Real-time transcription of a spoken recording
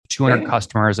200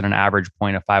 customers at an average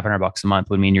point of $500 a month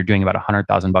would mean you're doing about $100,000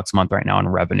 a month right now in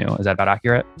revenue. Is that about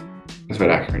accurate? That's about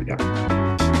accurate, yeah.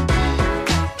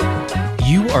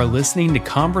 You are listening to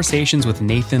Conversations with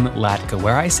Nathan Latka,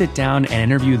 where I sit down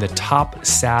and interview the top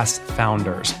SaaS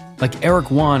founders, like Eric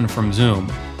Yuan from Zoom.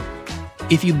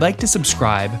 If you'd like to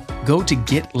subscribe, go to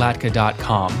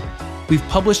getlatka.com. We've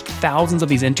published thousands of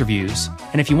these interviews,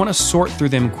 and if you want to sort through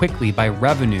them quickly by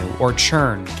revenue or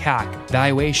churn, CAC,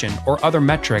 valuation, or other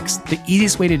metrics, the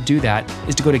easiest way to do that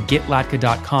is to go to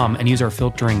getlatka.com and use our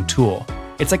filtering tool.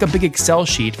 It's like a big Excel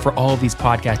sheet for all of these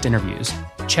podcast interviews.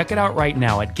 Check it out right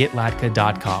now at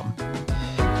getlatka.com.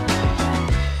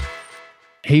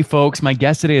 Hey folks, my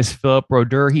guest today is Philip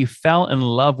Brodeur. He fell in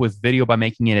love with video by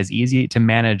making it as easy to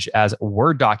manage as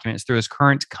Word documents through his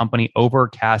current company,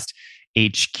 Overcast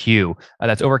HQ.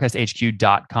 That's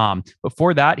overcasthq.com.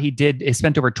 Before that, he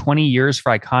spent over 20 years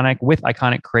with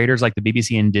iconic creators like the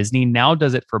BBC and Disney. Now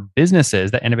does it for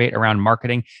businesses that innovate around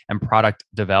marketing and product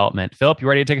development. Philip, you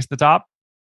ready to take us to the top?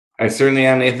 I certainly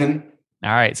am, Nathan.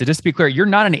 All right. So just to be clear, you're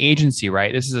not an agency,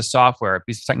 right? This is a software, a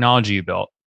piece of technology you built.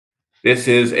 This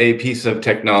is a piece of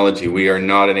technology. We are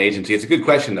not an agency. It's a good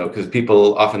question, though, because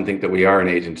people often think that we are an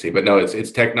agency. But no,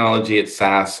 it's technology. It's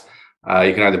SaaS.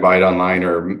 You can either buy it online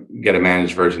or get a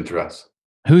managed version through us.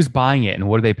 Who's buying it and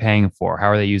what are they paying for? How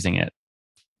are they using it?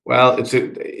 Well,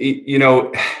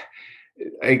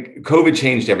 COVID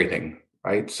changed everything,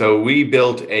 right? So we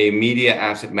built a media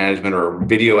asset management or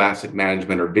video asset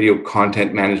management or video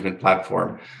content management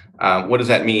platform. What does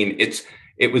that mean?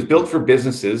 It was built for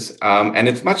businesses, and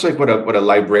it's much like what a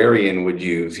librarian would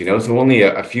use. So only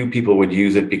a few people would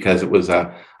use it because it was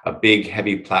a big,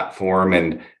 heavy platform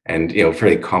and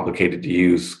fairly complicated to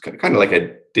use, kind of like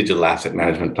a digital asset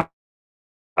management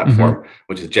platform,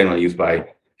 which is generally used by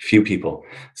few people.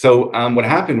 So what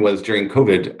happened was during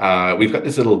COVID, we've got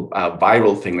this little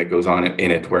viral thing that goes on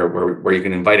in it where you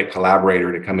can invite a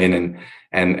collaborator to come in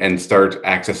and start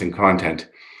accessing content.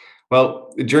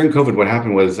 Well, during COVID, what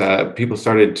happened was people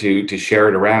started to share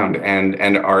it around,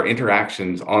 and our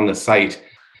interactions on the site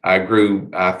grew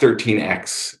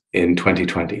 13x in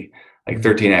 2020, like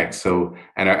 13x. So,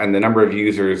 and the number of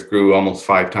users grew almost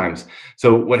 5 times.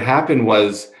 So what happened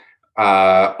was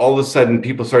all of a sudden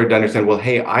people started to understand, well,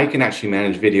 hey, I can actually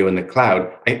manage video in the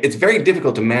cloud. It's very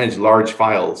difficult to manage large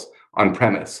files on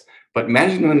premise, but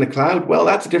managing them in the cloud, well,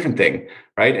 that's a different thing,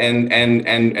 right?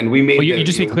 And we made. Well, you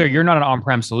just be clear, you're not an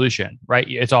on-prem solution, right?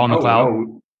 It's all in the cloud.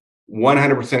 No,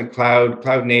 100%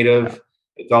 cloud native.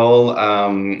 It's all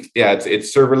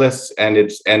it's serverless and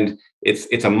it's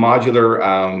a modular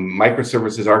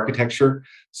microservices architecture.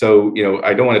 So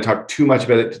I don't want to talk too much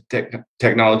about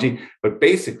technology, but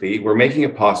basically we're making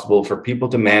it possible for people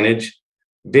to manage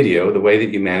video the way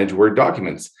that you manage Word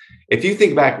documents. If you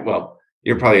think back, well,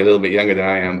 you're probably a little bit younger than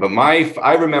I am, but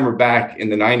I remember back in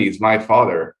the 90s, my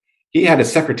father, he had a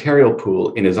secretarial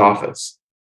pool in his office.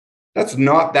 That's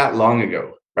not that long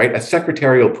ago, right? A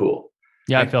secretarial pool.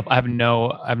 Yeah, Philip, I have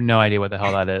no idea what the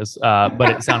hell that is, but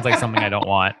it sounds like something I don't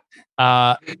want.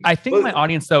 I think my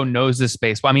audience, though, knows this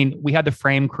space. Well, I mean, we had the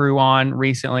Frame crew on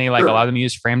recently, like a lot of them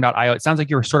use Frame.io. It sounds like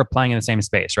you were sort of playing in the same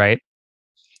space, right?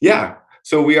 Yeah.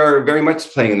 So we are very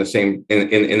much playing in the same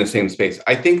in the same space.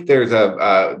 I think there's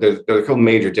a couple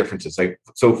major differences.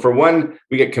 So for one,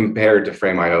 we get compared to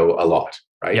Frame.io a lot,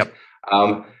 right? Yep.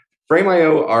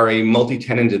 Frame.io are a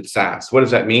multi-tenanted SaaS. What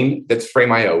does that mean? That's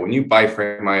Frame.io. When you buy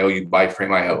Frame.io, you buy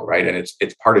Frame.io, right? And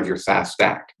it's part of your SaaS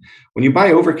stack. When you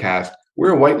buy Overcast,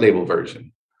 we're a white label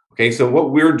version. Okay, so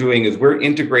what we're doing is we're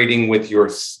integrating with your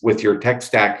tech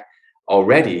stack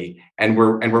already, and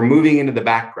we're moving into the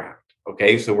background.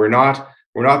 Okay, so we're not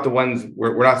the ones.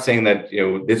 We're not saying that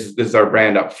this is our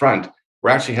brand up front. We're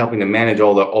actually helping to manage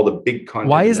all the big content.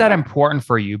 Why is that important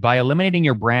for you? By eliminating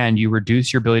your brand, you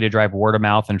reduce your ability to drive word of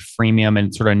mouth and freemium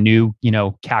and sort of new,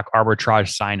 CAC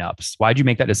arbitrage signups. Why'd you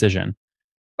make that decision?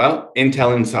 Well,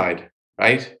 Intel Inside,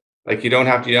 right? Like no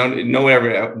one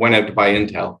ever went out to buy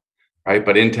Intel, right?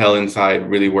 But Intel Inside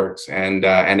really works, and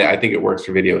I think it works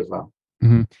for video as well.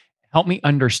 Mm-hmm. Help me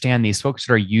understand these folks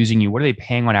that are using you. What are they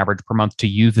paying on average per month to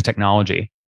use the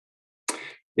technology?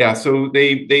 Yeah, so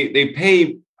they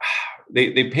pay.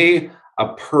 They pay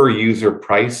a per user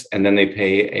price, and then they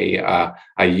pay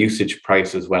a usage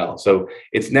price as well. So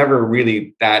it's never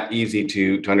really that easy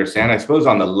to understand. I suppose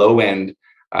on the low end,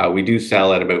 we do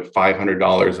sell at about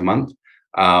 $500 a month,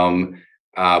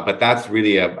 but that's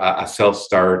really a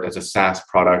self-start as a SaaS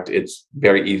product. It's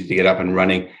very easy to get up and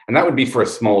running, and that would be for a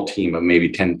small team of maybe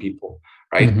 10 people,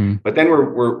 right? Mm-hmm. But then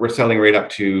we're selling right up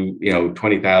to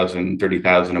 $20,000,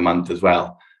 $30,000 a month as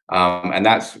well. And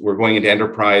we're going into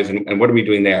enterprise, and what are we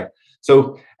doing there?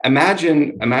 So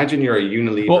imagine you're a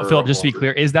Unilever. Well, Philip, just to be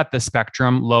clear, is that the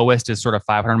spectrum? Lowest is sort of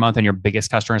 500 a month and your biggest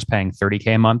customer is paying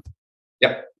 30K a month?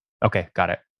 Yep. Okay, got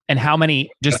it. And how many,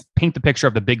 just paint the picture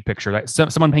of the big picture, right? So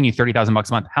someone paying you $30,000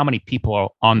 a month, how many people are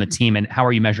on the team and how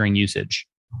are you measuring usage?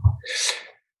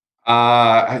 So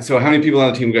how many people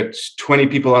on the team? We've got 20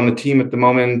 people on the team at the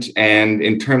moment. And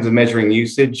in terms of measuring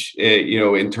usage,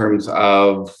 in terms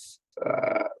of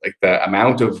like the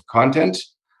amount of content.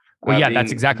 Well, yeah,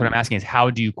 that's exactly what I'm asking is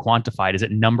how do you quantify it? Is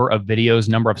it number of videos,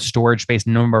 number of storage space,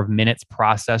 number of minutes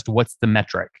processed? What's the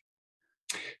metric?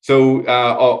 So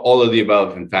all of the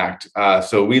above, in fact.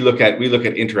 So we look at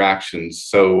interactions.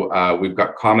 So we've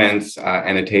got comments,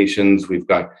 annotations, we've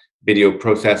got video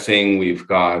processing, we've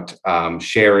got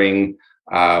sharing,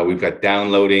 we've got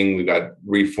downloading, we've got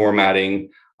reformatting.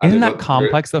 Isn't that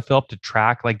complex though, Philip, to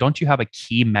track? Like, don't you have a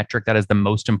key metric that is the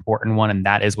most important one, and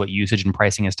that is what usage and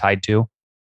pricing is tied to?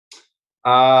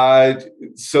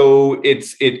 So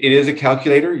it is a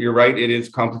calculator. You're right. It is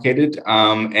complicated.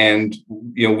 And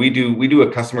we do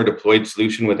a customer deployed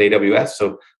solution with AWS.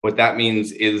 So what that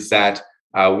means is that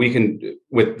we can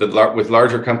with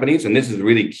larger companies, and this is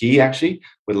really key actually,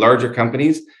 with larger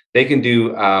companies, they can do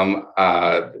they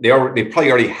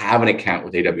probably already have an account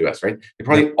with AWS, right? They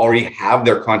probably already have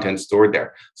their content stored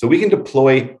there. So we can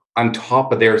deploy on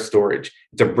top of their storage.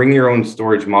 It's a bring your own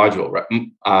storage module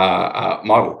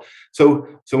model. So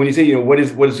when you say, what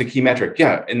is the key metric?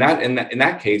 Yeah, in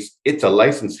that case, it's a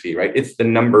license fee, right? It's the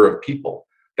number of people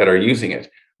that are using it,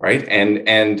 right? And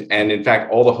in fact,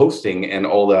 all the hosting and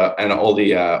all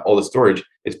the storage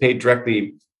is paid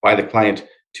directly by the client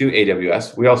to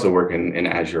AWS. We also work in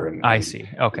Azure. And I see.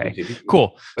 Okay,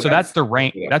 cool. So that's the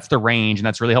range. Yeah. That's the range, and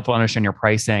that's really helpful to understand your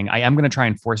pricing. I am going to try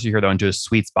and force you here though into a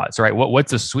sweet spot. So, right,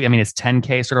 what's a sweet? I mean, is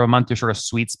 10K sort of a month your sort of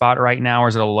sweet spot right now, or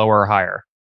is it a lower or higher?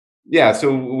 Yeah,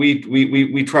 so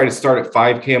we try to start at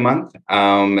 5K a month.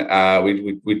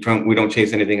 We don't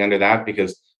chase anything under that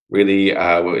because really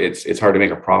it's hard to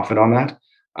make a profit on that.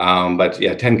 But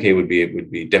yeah, 10K would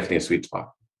be definitely a sweet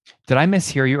spot. Did I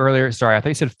mishear you earlier? Sorry, I thought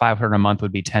you said 500 a month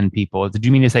would be 10 people. Did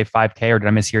you mean to say 5K or did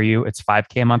I mishear you? It's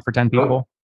 5K a month for 10 people?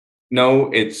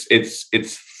 No, it's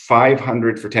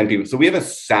 500 for 10 people. So we have a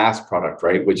SaaS product,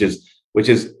 right? Which is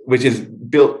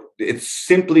built. It's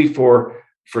simply for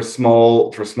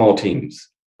small teams,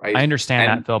 right? I understand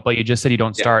that, Phil, but you just said you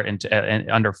don't start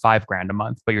under $5,000 a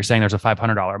month, but you're saying there's a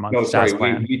 $500 a month SaaS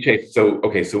plan. We chase. So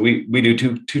we do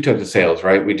two types of sales,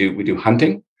 right? We do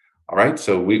hunting, all right.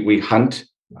 So we hunt.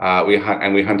 We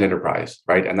hunt enterprise,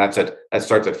 right? And that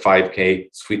starts at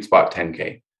 5K, sweet spot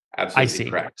 10K. Absolutely. I see.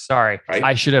 Correct. Sorry. Right?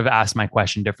 I should have asked my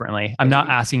question differently. I'm not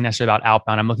asking necessarily about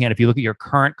outbound. I'm looking at if you look at your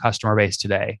current customer base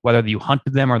today, whether you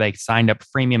hunted them or they signed up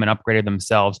freemium and upgraded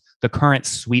themselves, the current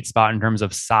sweet spot in terms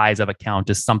of size of account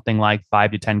is something like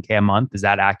 5 to 10K a month. Is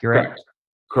that accurate?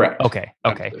 Correct. Okay.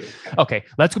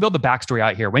 Let's go build the backstory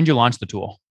out here. When did you launch the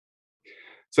tool?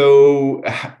 So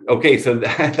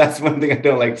that's one thing I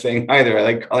don't like saying either. I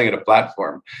like calling it a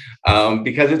platform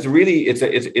because it's really it's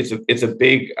a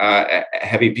big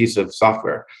heavy piece of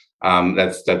software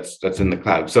that's in the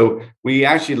cloud. So we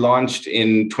actually launched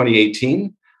in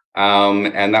 2018,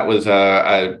 and that was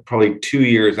probably 2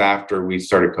 years after we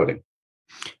started coding.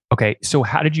 Okay, so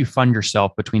how did you fund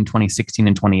yourself between 2016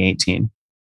 and 2018?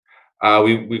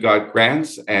 We got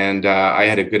grants, and I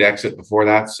had a good exit before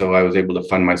that, so I was able to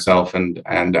fund myself and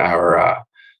our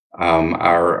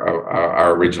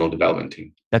original development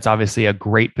team. That's obviously a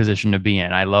great position to be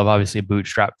in. I love obviously a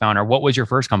bootstrap founder. What was your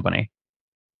first company?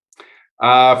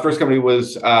 First company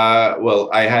was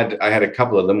I had a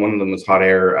couple of them. One of them was Hot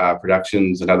Air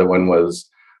Productions. Another one was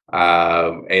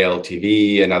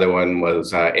ALTV. Another one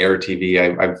was Air TV.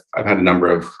 I've had a number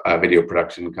of video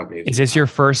production companies. Is this your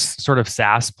first sort of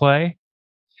SaaS play?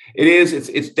 It is.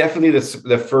 It's definitely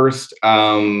the first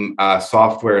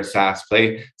software SaaS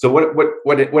play. So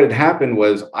what had happened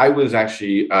was I was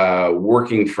actually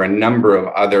working for a number of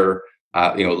other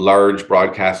large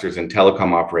broadcasters and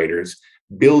telecom operators,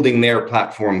 building their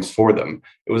platforms for them.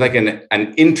 It was like an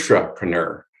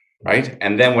intrapreneur. Right.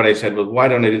 And then what I said was, why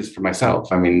don't I do this for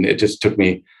myself? I mean, it just took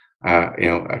me,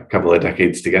 a couple of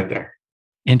decades to get there.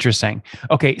 Interesting.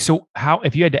 Okay. So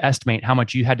if you had to estimate how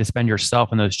much you had to spend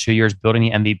yourself in those 2 years building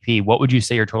the MVP, what would you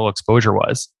say your total exposure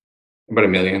was? About $1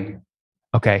 million.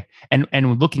 Okay.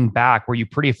 And looking back, were you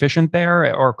pretty efficient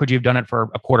there, or could you have done it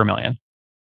for $250,000?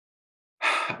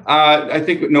 I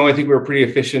think we were pretty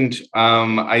efficient.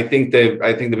 I think the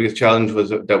biggest challenge was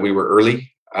that we were early.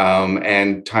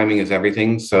 And timing is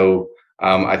everything. So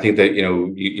I think that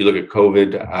you look at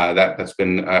COVID, that's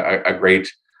been a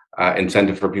great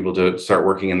incentive for people to start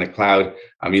working in the cloud.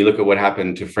 You look at what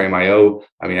happened to Frame.io.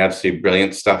 I mean, absolutely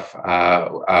brilliant stuff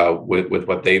with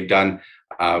what they've done,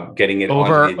 getting it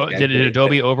over. Did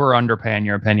Adobe over or underpay, in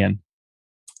your opinion?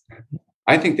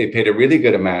 I think they paid a really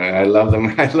good amount, and I love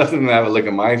them. I love them to have a look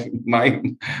at my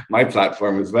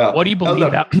platform as well. What do you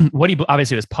believe that?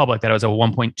 Obviously, it was public that it was a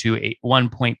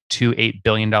 $1.28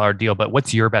 billion deal. But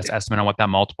what's your best estimate on what that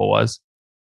multiple was?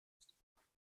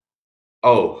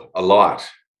 Oh, a lot.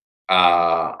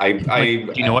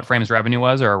 Do you know what Frame's revenue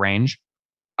was, or a range?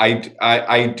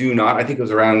 I do not. I think it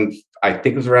was around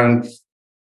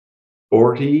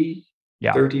 40,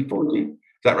 30, 40. Is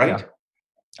that right? Yeah.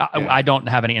 I don't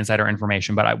have any insider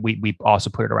information, but we also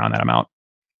put it around that amount.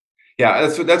 Yeah,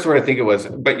 that's where I think it was.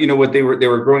 But you know what, they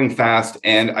were growing fast,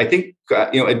 and I think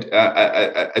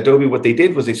Adobe, what they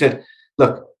did was they said,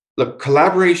 look,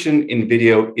 collaboration in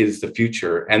video is the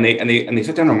future, and they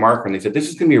set down a marker and they said this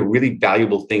is going to be a really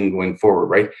valuable thing going forward,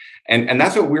 right? And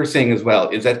that's what we're saying as well,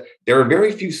 is that there are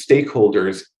very few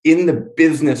stakeholders in the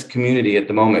business community at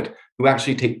the moment who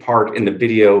actually take part in the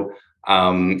video.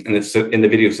 In the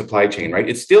video supply chain, right?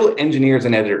 It's still engineers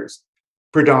and editors,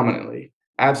 predominantly,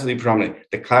 absolutely predominantly.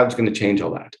 The cloud's going to change all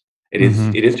that. It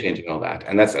is changing all that,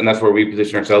 and that's where we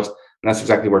position ourselves, and that's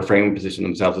exactly where Frame position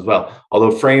themselves as well. Although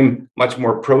Frame much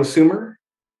more prosumer,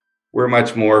 we're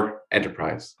much more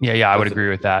enterprise. Yeah, I would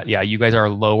agree with that. Yeah, you guys are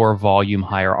lower volume,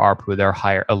 higher ARPU. They're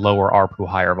a lower ARPU,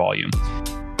 higher volume.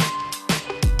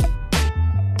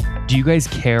 Do you guys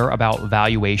care about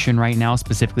valuation right now,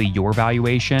 specifically your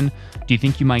valuation? Do you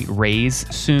think you might raise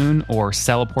soon or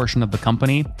sell a portion of the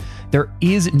company? There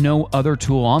is no other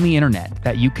tool on the internet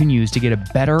that you can use to get a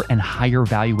better and higher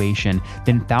valuation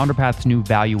than FounderPath's new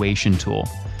valuation tool.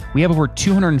 We have over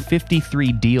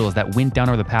 253 deals that went down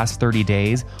over the past 30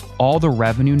 days, all the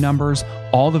revenue numbers,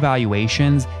 all the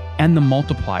valuations, and the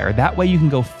multiplier. That way you can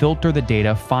go filter the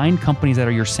data, find companies that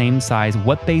are your same size,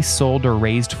 what they sold or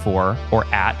raised for or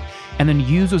at, and then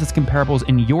use those as comparables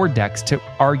in your decks to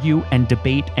argue and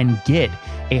debate and get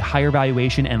a higher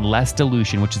valuation and less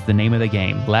dilution, which is the name of the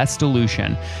game, less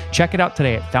dilution. Check it out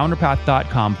today at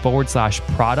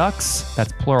founderpath.com/products,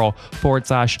 that's plural,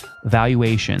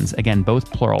 /valuations. Again,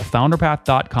 both plural,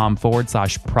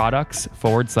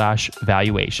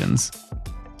 founderpath.com/products/valuations.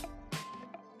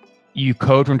 You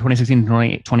code from 2016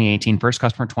 to 2018, first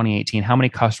customer 2018. How many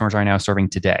customers are you now serving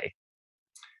today?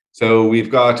 So we've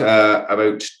got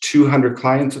about 200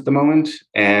 clients at the moment,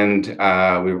 and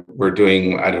we're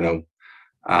doing, I don't know,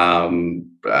 about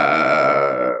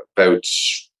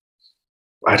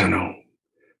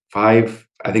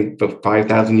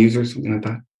 5,000 users, something like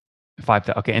that.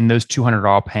 5,000. Okay, and those 200 are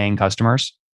all paying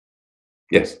customers?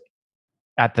 Yes.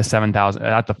 At the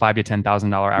 $5,000 to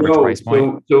 $10,000 average price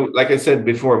point. So, like I said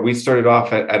before, we started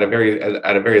off at a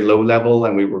very low level,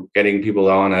 and we were getting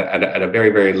people on at a very,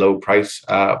 very low price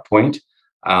point.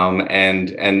 And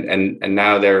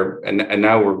now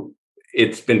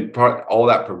it's been all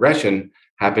that progression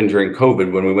happened during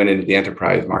COVID when we went into the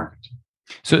enterprise market.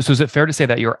 So is it fair to say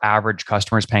that your average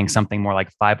customer is paying something more like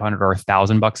 $500 or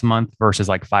 $1,000 a month versus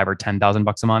like $5,000 or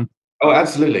 $10,000 a month? Oh,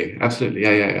 absolutely,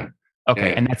 yeah. Okay,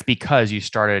 yeah. And that's because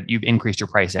you've increased your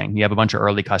pricing. You have a bunch of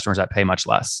early customers that pay much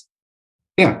less.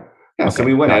 Yeah. Okay. So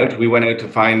we went out to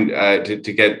find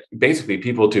to get basically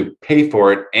people to pay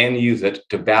for it and use it,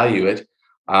 to value it,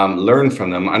 learn from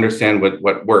them, understand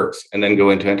what works, and then go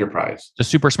into enterprise. It's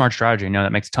a super smart strategy. No,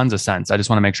 that makes tons of sense. I just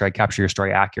want to make sure I capture your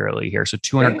story accurately here. So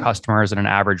 200 customers at an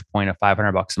average point of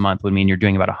 $500 a month would mean you're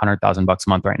doing about $100,000 a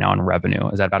month right now in revenue.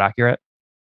 Is that about accurate?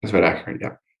 That's about accurate.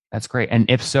 Yeah. That's great. And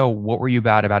if so, what were you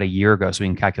about a year ago so we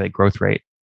can calculate growth rate?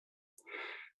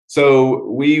 So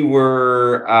we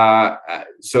were,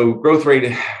 growth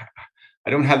rate, I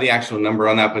don't have the actual number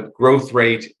on that, but growth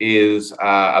rate is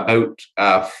about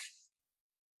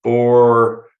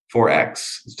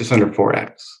 4x. It's just under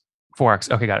 4x. 4x.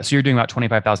 Okay, got it. So you're doing about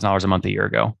 $25,000 a month a year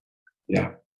ago. Yeah.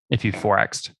 If you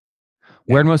 4x'd.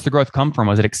 Where did most of the growth come from?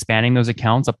 Was it expanding those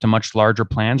accounts up to much larger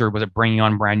plans, or was it bringing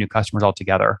on brand new customers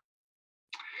altogether?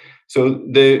 So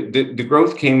the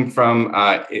growth came from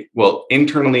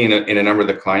internally in a number of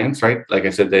the clients, right? Like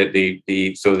I said, the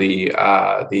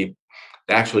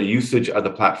actual usage of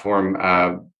the platform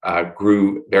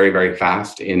grew very, very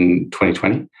fast in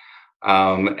 2020,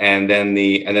 and then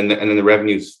the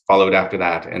revenues followed after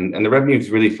that, and the revenues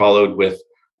really followed with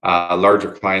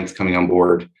larger clients coming on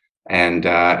board and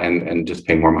just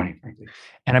paying more money, frankly.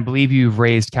 And I believe you've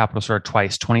raised capital sort of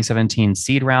twice, 2017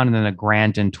 seed round and then a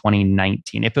grant in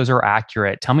 2019. If those are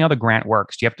accurate, tell me how the grant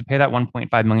works. Do you have to pay that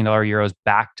 1.5 million euros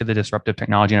back to the Disruptive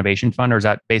Technology Innovation Fund, or is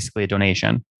that basically a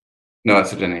donation? No,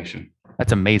 it's a donation.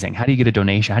 That's amazing. How do you get a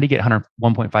donation? How do you get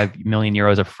 1.5 million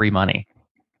euros of free money?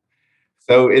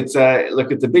 So it's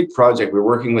it's a big project. We're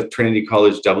working with Trinity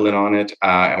College Dublin on it,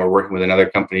 and we're working with another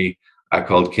company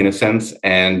called Kinesense.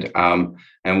 And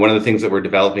one of the things that we're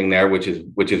developing there, which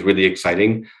is really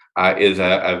exciting, is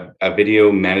a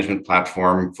video management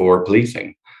platform for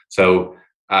policing. So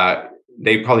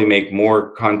they probably make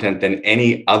more content than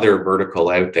any other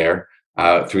vertical out there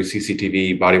through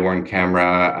CCTV, body worn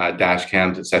camera, dash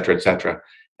cams, et cetera,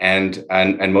 and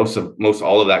most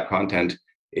all of that content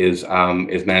is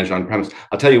managed on premise.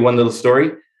 I'll tell you one little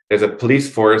story. There's a police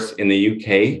force in the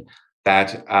UK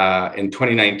that in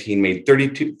 2019 made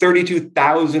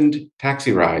 32,000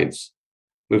 taxi rides,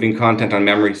 moving content on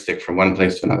memory stick from one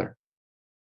place to another.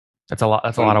 That's a lot.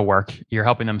 That's a lot of work. You're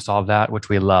helping them solve that, which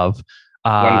we love.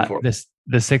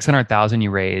 The 600,000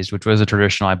 you raised, which was a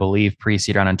traditional, I believe,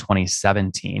 pre-seed round in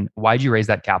 2017. Why did you raise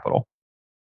that capital?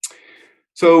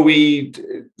 So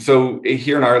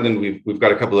here in Ireland, we've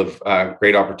got a couple of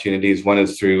great opportunities. One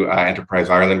is through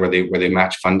Enterprise Ireland, where they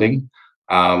match funding.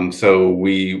 So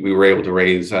we were able to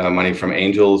raise money from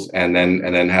angels, and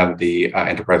then have the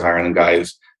Enterprise Ireland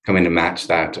guys come in to match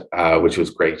that, which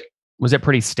was great. Was it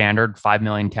pretty standard 5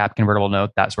 million cap convertible note,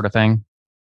 that sort of thing?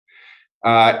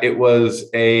 It was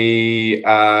a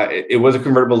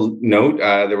convertible note.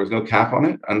 There was no cap on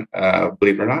it,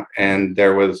 believe it or not, and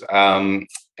there was so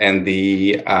then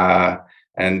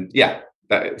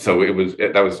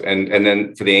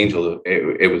for the angel,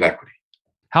 it was equity.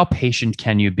 How patient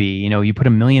can you be? You put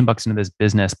 $1 million into this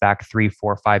business back 3,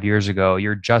 4, 5 years ago.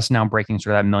 You're just now breaking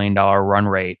sort of that $1 million run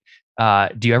rate.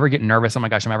 Do you ever get nervous? Oh my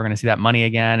gosh, I'm ever going to see that money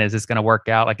again? Is this going to work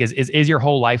out? Like, is your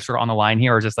whole life sort of on the line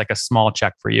here, or is this like a small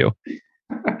check for you?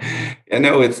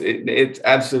 No, it's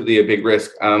absolutely a big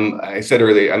risk. I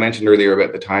mentioned earlier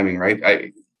about the timing,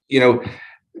 right?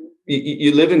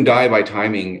 You live and die by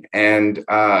timing, and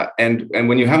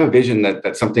when you have a vision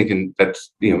that something that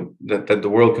the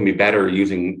world can be better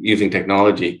using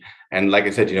technology, and like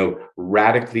I said,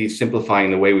 radically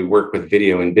simplifying the way we work with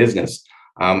video in business.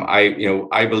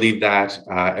 I believe that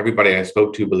everybody I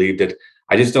spoke to believed it.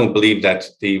 I just don't believe that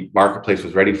the marketplace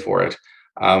was ready for it.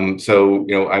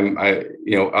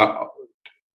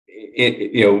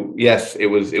 Yes,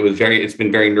 it's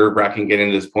been very nerve-wracking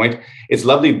getting to this point. It's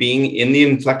lovely being in the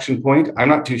inflection point. I'm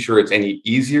not too sure it's any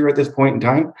easier at this point in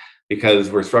time, because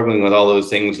we're struggling with all those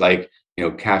things like,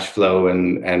 cash flow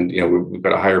and we've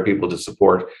got to hire people to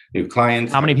support new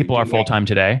clients. How many people are full-time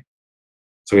today?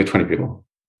 So we have 20 people.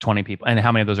 20 people. And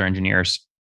how many of those are engineers?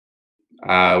 We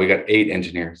got 8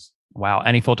 engineers. Wow.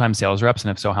 Any full-time sales reps?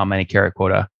 And if so, how many carry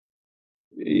quota?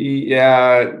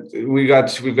 Yeah, we've got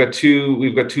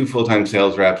 2 full-time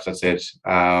sales reps. That's it.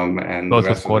 And both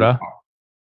with quota?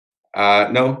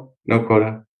 No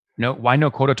quota. No. Why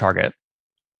no quota target?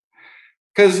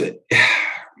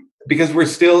 Because we're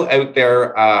still out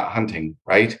there hunting,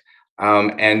 right?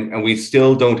 And we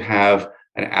still don't have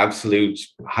an absolute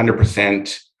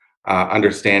 100%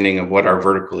 understanding of what our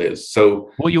vertical is.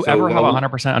 So will you ever have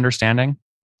 100% understanding?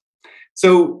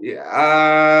 So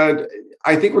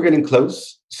I think we're getting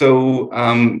close. So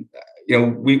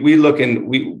we look and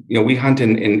we hunt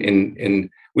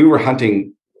we were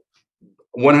hunting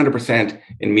 100%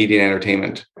 in media and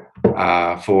entertainment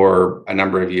for a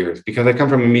number of years, because I come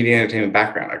from a media and entertainment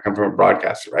background. I come from a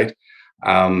broadcaster, right?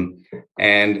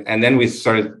 And then we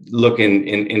started looking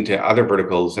into other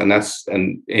verticals, and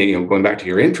going back to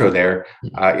your intro there,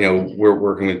 we're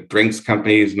working with drinks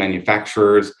companies,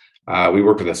 manufacturers. We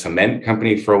worked with a cement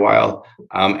company for a while,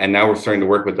 and now we're starting to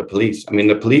work with the police. I mean,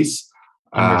 the police,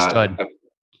 understood.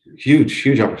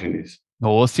 Huge opportunities.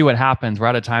 Well, we'll see what happens. We're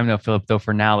out of time though, Philip. Though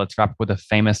for now, let's wrap up with a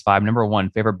famous 5. Number 1,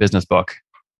 favorite business book.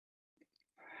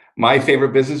 My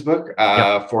favorite business book,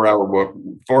 Yep.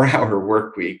 4-Hour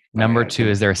Work Week. Number 2,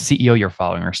 is there a CEO you're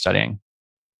following or studying?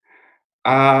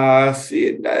 There's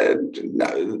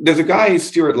a guy,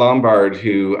 Stuart Lombard,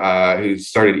 who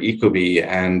started Ecobee,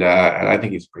 and I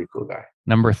think he's a pretty cool guy.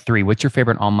 Number 3, what's your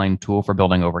favorite online tool for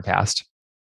building Overcast?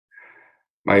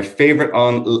 My favorite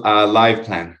on Live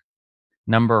Plan.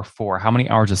 Number 4, how many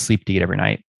hours of sleep do you get every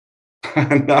night?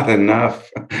 Not enough.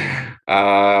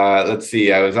 Let's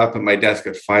see. I was up at my desk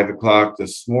at 5:00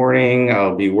 this morning.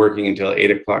 I'll be working until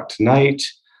 8:00 tonight.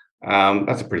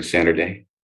 That's a pretty standard day.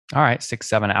 All right, 6,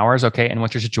 7 hours. Okay. And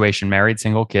what's your situation? Married,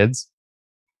 single, kids?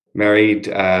 Married,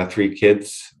 3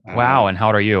 kids. Wow. And how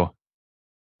old are you?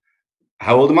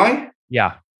 How old am I?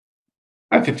 Yeah.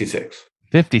 I'm 56.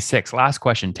 56. Last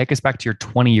question. Take us back to your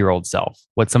 20-year-old self.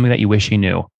 What's something that you wish you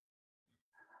knew?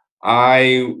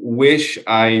 I wish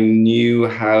I knew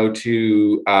how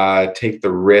to take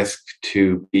the risk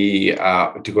to go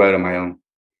out on my own.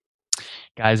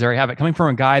 Guys, there you have it. Coming from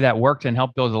a guy that worked and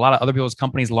helped build a lot of other people's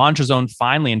companies, launched his own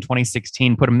finally in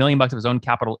 2016, put $1 million of his own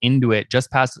capital into it, just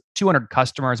past 200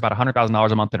 customers, about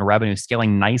 $100,000 a month in revenue,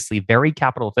 scaling nicely, very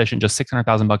capital efficient, just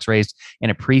 $600,000 raised in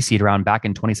a pre-seed round back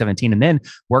in 2017, and then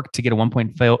worked to get a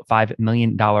 $1.5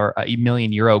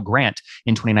 million euro grant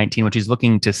in 2019, which he's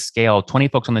looking to scale. 20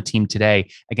 folks on the team today,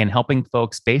 again, helping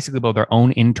folks basically build their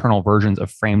own internal versions of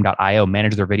Frame.io,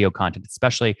 manage their video content,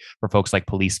 especially for folks like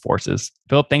police forces.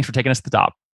 Philip, thanks for taking us to the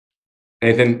top.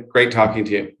 Nathan, great talking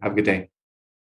to you. Have a good day.